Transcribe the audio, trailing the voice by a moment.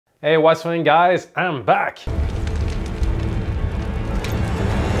Hey, what's going on, guys? I'm back.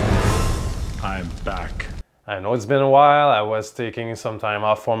 I'm back. I know it's been a while. I was taking some time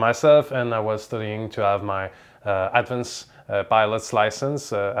off for myself and I was studying to have my advanced pilot's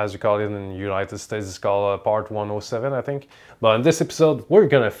license, as you call it in the United States. It's called Part 107, I think. But in this episode, we're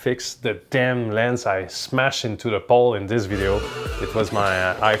gonna fix the damn lens I smashed into the pole in this video. It was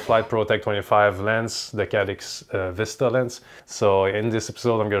my iFlight ProTech 25 lens, the Caddx Vista lens. So in this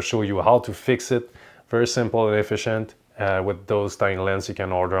episode, I'm gonna show you how to fix it. Very simple and efficient. With those tiny lenses you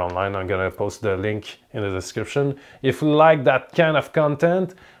can order online. I'm gonna post the link in the description. If you like that kind of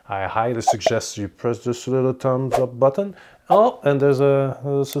content, I highly suggest you press this little thumbs up button. Oh, and there's a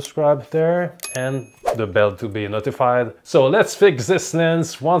little subscribe there and the bell to be notified. So let's fix this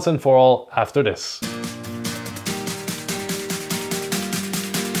lens once and for all after this.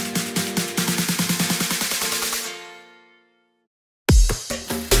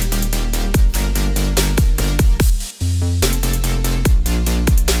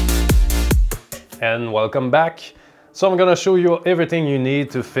 And welcome back. So I'm gonna show you everything you need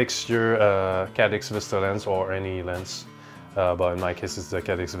to fix your Caddx Vista lens or any lens, but in my case it's the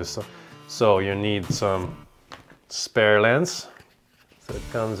Caddx Vista. So you need some spare lens. So it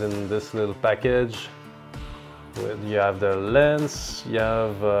comes in this little package. You have the lens, you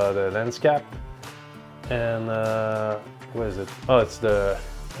have the lens cap, and what is it? Oh, it's the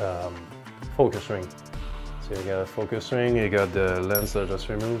focus ring. So you got a focus ring, you got the lens that I just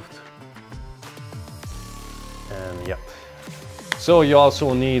removed. And yeah, so you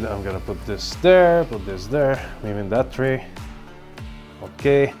also need, I'm gonna put this there, maybe in that tray.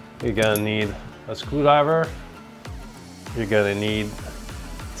 Okay, you're gonna need a screwdriver. You're gonna need,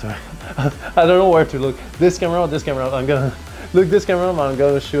 sorry, I don't know where to look. This camera, I'm gonna look this camera, I'm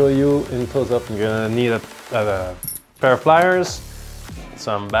gonna show you in close up. You're gonna need a pair of pliers,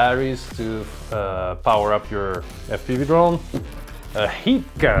 some batteries to power up your FPV drone, a heat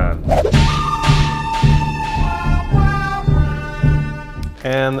gun,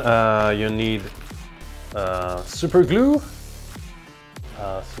 and you need super glue,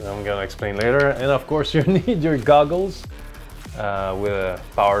 so I'm gonna explain later, and of course you need your goggles with a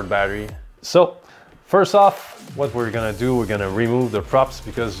powered battery. So first off, what we're gonna do, we're gonna remove the props,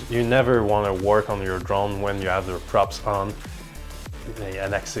 because you never want to work on your drone when you have the props on.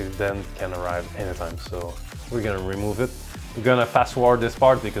 An accident can arrive anytime, so we're gonna remove it. We're gonna fast forward this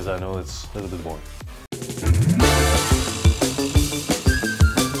part because I know it's a little bit boring.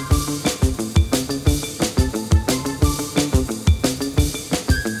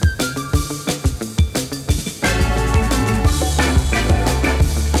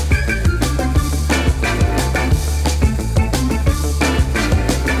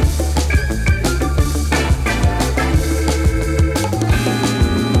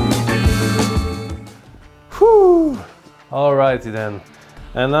 Alrighty then,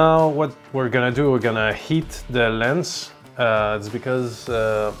 and now what we're gonna do, we're gonna heat the lens. It's because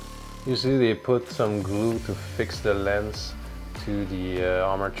usually they put some glue to fix the lens to the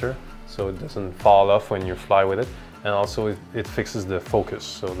armature so it doesn't fall off when you fly with it, and also it fixes the focus,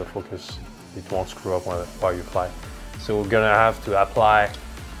 so the focus, it won't screw up while you fly. So we're gonna have to apply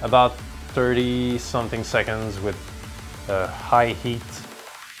about 30 something seconds with high heat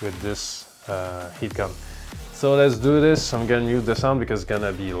with this heat gun. So let's do this. I'm gonna mute the sound because it's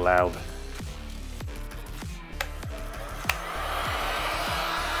gonna be loud.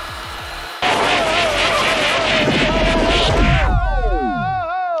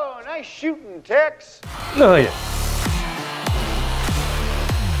 Oh, nice shooting, Tex. Oh yeah.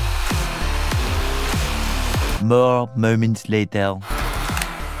 More moments later.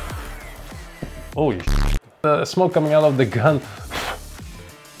 Holy smoke coming out of the gun.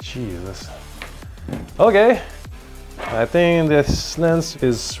 Jesus. Okay, I think this lens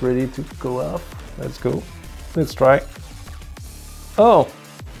is ready to go off. Let's go. Let's try. Oh,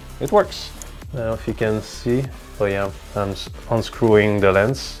 it works. Now if you can see, oh yeah, I'm unscrewing the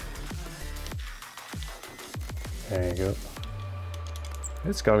lens. There you go.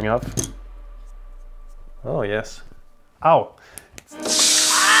 It's going up. Oh yes. Ow.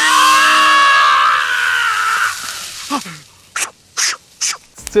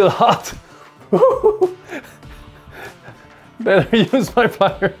 Still hot. Better use my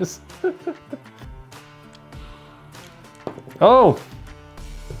pliers. Oh,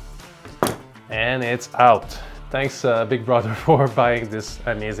 and it's out. Thanks Big Brother for buying this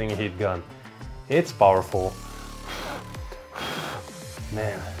amazing heat gun. It's powerful,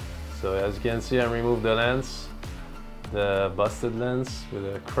 man. So as you can see, I removed the lens, the busted lens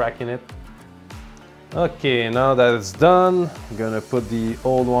with a crack in it. Okay, now that it's done, I'm gonna put the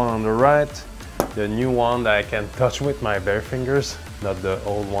old one on the right, the new one that I can touch with my bare fingers, not the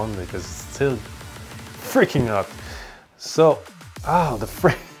old one because it's still freaking hot. So,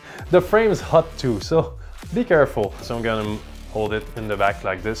 the frame is hot too, so be careful. So I'm gonna hold it in the back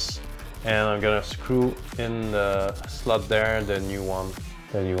like this, and I'm gonna screw in the slot there, the new one,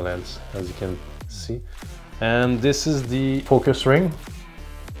 the new lens, as you can see. And this is the focus ring.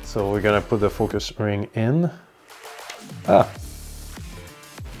 So we're gonna put the focus ring in. Like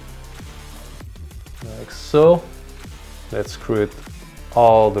so. Let's screw it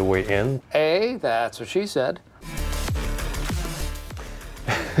all the way in. Hey, that's what she said.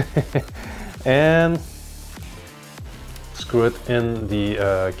 And screw it in the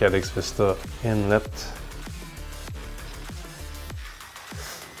Caddx Vista inlet.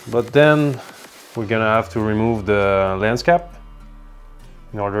 But then we're gonna have to remove the lens cap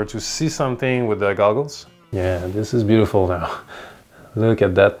in order to see something with the goggles. Yeah, this is beautiful now. Look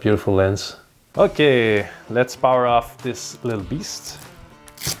at that beautiful lens. Okay, let's power off this little beast.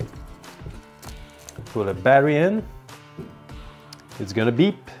 Put a battery in. It's gonna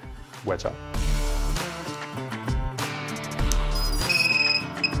beep. Watch out.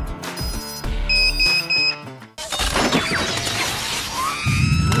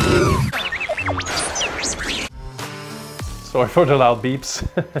 Sorry for the loud beeps.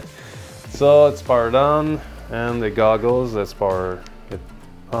 So it's powered on, and the goggles, let's power it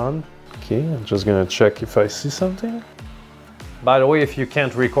on. Okay, I'm just gonna check if I see something. By the way, if you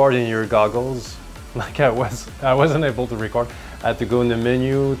can't record in your goggles, like I wasn't able to record, I had to go in the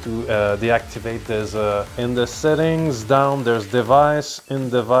menu to deactivate. There's in the settings down, there's device. In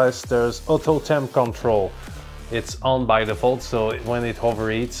device, there's auto temp control. It's on by default, so when it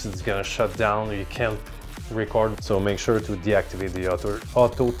overheats, it's gonna shut down. You can't record, so make sure to deactivate the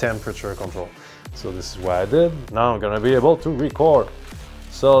auto temperature control. So this is what I did. Now I'm gonna be able to record.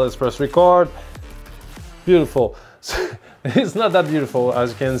 So let's press record. Beautiful. It's not that beautiful,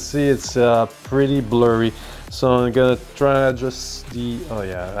 as you can see. It's pretty blurry. So I'm gonna try to adjust the, oh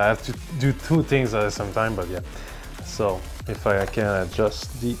yeah, I have to do two things at the same time, but yeah. So if I can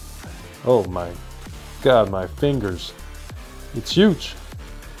adjust the, oh my God, my fingers, it's huge.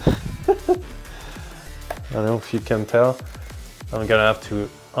 I don't know if you can tell. I'm gonna have to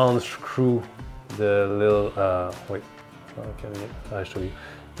unscrew the little, wait, I'll show you.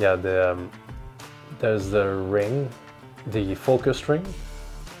 Yeah, there's the ring, the focus ring.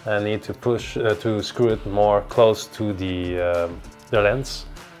 I need to push, to screw it more close to the lens,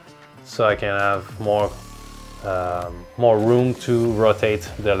 so I can have more room to rotate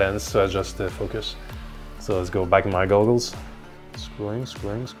the lens to adjust the focus. So let's go back in my goggles. Screwing.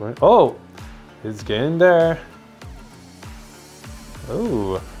 Oh! It's getting there.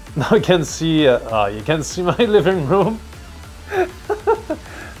 Oh, now you can see my living room.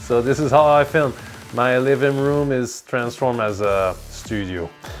 So this is how I film. My living room is transformed as a studio,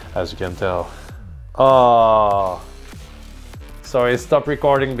 as you can tell. Oh, sorry, stop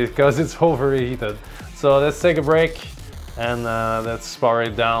recording because it's overheated. So let's take a break and let's power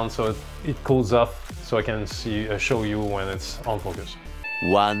it down so it cools off, so I can show you when it's on focus.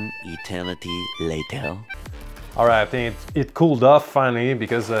 One eternity later. All right, I think it cooled off finally,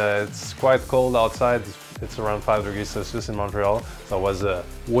 because it's quite cold outside. It's around 5 degrees Celsius in Montreal. So I was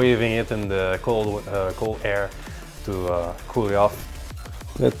waving it in the cold air to cool it off.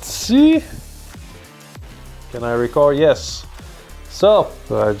 Let's see. Can I record? Yes. So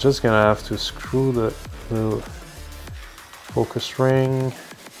I'm just gonna have to screw the little focus ring.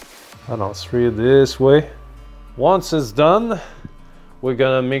 I don't screw it this way. Once it's done, we're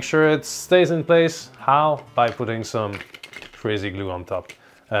gonna make sure it stays in place. How? By putting some crazy glue on top.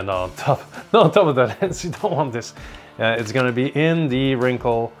 And on top of the lens, you don't want this. It's gonna be in the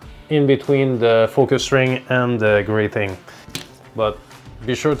wrinkle in between the focus ring and the gray thing. But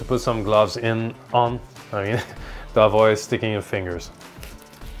be sure to put some gloves on, to avoid sticking your fingers.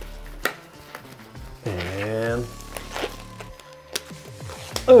 And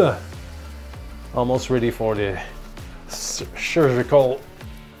almost ready for the surgical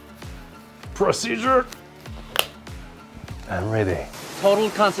procedure. I'm ready. Total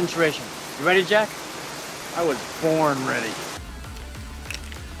concentration. You ready, Jack? I was born ready.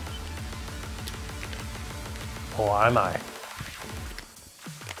 Oh, am I?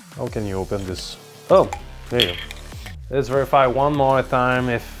 How can you open this? Oh, there you go. Let's verify one more time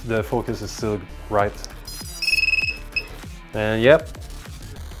if the focus is still right. And yep,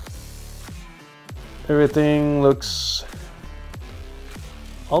 everything looks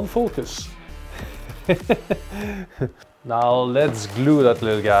on focus. Now let's glue that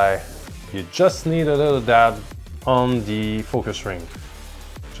little guy You just need a little dab on the focus ring,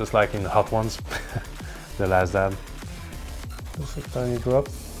 just like in the Hot Ones, the last dab. Just a tiny drop.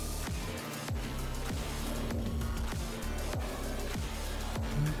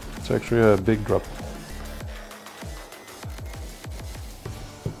 It's actually a big drop.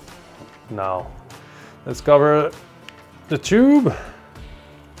 Now, let's cover the tube,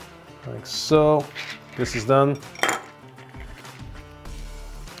 like so. This is done.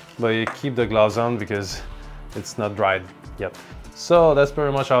 But you keep the gloves on because it's not dried yet. So that's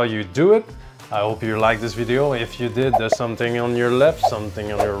pretty much how you do it. I hope you liked this video. If you did, there's something on your left,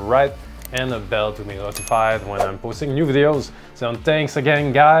 something on your right, and a bell to be notified when I'm posting new videos. So thanks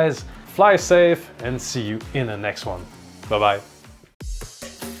again, guys. Fly safe and see you in the next one. Bye-bye.